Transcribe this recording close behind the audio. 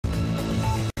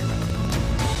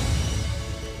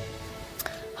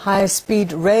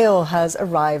High-speed rail has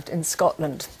arrived in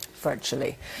Scotland,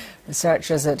 virtually.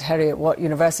 Researchers at Heriot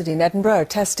University in Edinburgh are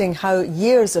testing how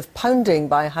years of pounding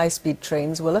by high-speed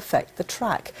trains will affect the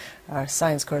track. Our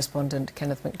science correspondent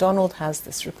Kenneth MacDonald has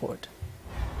this report.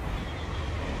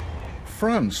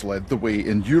 France led the way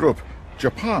in Europe.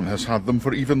 Japan has had them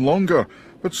for even longer.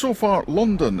 But so far,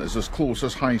 London is as close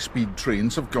as high-speed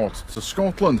trains have got to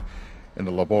Scotland. In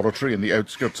a laboratory in the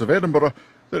outskirts of Edinburgh,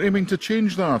 they're aiming to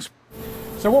change that.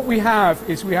 So what we have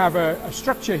is a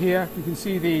structure here. You can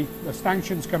see the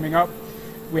stanchions coming up.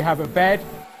 We have a bed.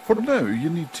 For now, you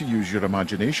need to use your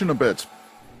imagination a bit.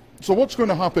 So what's going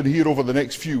to happen here over the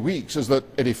next few weeks is that,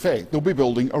 in effect, they'll be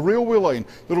building a railway line.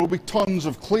 There will be tons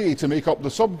of clay to make up the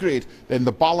subgrade, then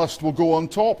the ballast will go on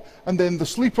top, and then the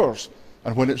sleepers.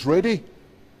 And when it's ready,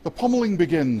 the pummelling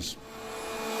begins.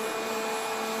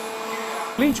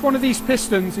 Each one of these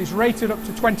pistons is rated up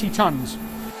to 20 tonnes.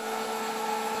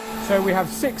 So we have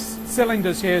 6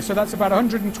 cylinders here, so that's about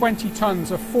 120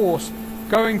 tonnes of force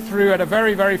going through at a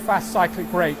very, very fast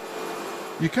cyclic rate.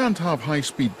 You can't have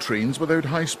high-speed trains without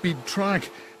high-speed track.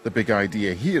 The big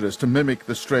idea here is to mimic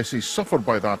the stresses suffered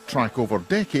by that track over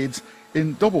decades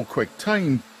in double quick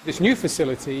time. This new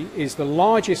facility is the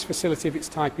largest facility of its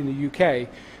type in the UK,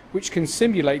 which can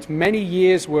simulate many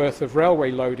years' worth of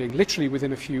railway loading, literally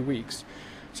within a few weeks.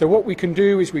 So what we can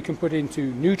do is we can put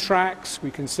into new tracks,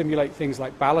 we can simulate things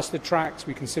like ballasted tracks,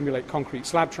 we can simulate concrete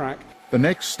slab track. The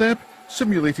next step,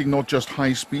 simulating not just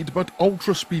high-speed but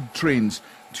ultra-speed trains,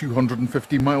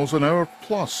 250 miles an hour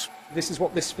plus. This is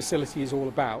what this facility is all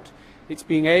about. It's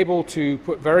being able to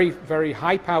put very, very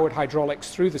high-powered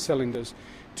hydraulics through the cylinders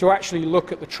to actually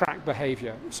look at the track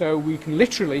behaviour. So we can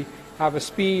literally have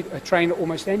a train at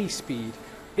almost any speed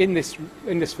in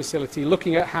this facility,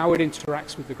 looking at how it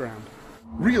interacts with the ground.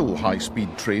 Real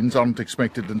high-speed trains aren't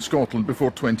expected in Scotland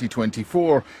before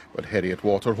 2024, but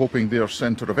Heriot are hoping their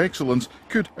centre of excellence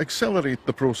could accelerate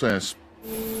the process.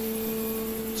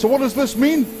 So what does this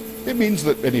mean? It means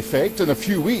that, in effect, in a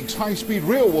few weeks, high-speed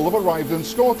rail will have arrived in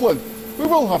Scotland. We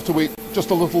will have to wait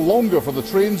just a little longer for the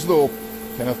trains, though.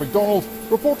 Kenneth MacDonald,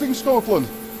 reporting Scotland,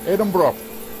 Edinburgh.